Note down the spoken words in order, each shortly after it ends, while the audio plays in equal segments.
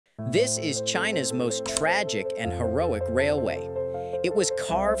This is China's most tragic and heroic railway. It was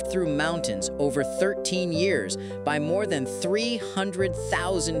carved through mountains over 13 years by more than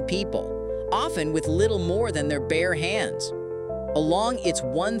 300,000 people, often with little more than their bare hands. Along its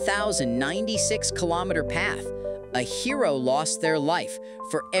 1,096-kilometer path, a hero lost their life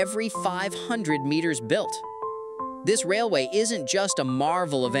for every 500 meters built. This railway isn't just a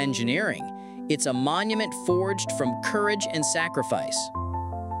marvel of engineering, it's a monument forged from courage and sacrifice.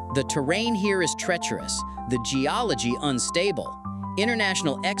 The terrain here is treacherous, the geology unstable.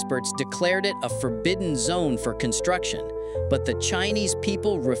 International experts declared it a forbidden zone for construction, but the Chinese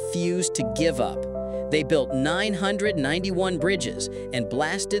people refused to give up. They built 991 bridges and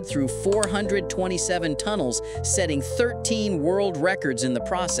blasted through 427 tunnels, setting 13 world records in the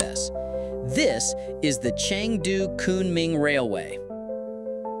process. This is the Chengdu-Kunming Railway.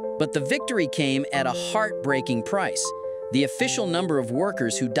 But the victory came at a heartbreaking price. The official number of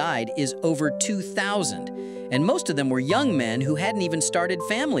workers who died is over 2,000, and most of them were young men who hadn't even started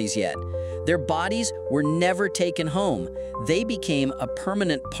families yet. Their bodies were never taken home. They became a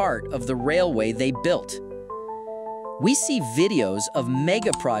permanent part of the railway they built. We see videos of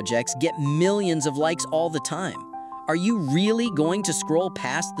mega projects get millions of likes all the time. Are you really going to scroll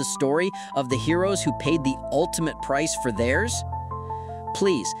past the story of the heroes who paid the ultimate price for theirs?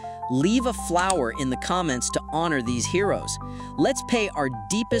 Please, leave a flower in the comments to honor these heroes. Let's pay our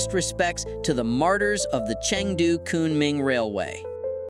deepest respects to the martyrs of the Chengdu-Kunming Railway.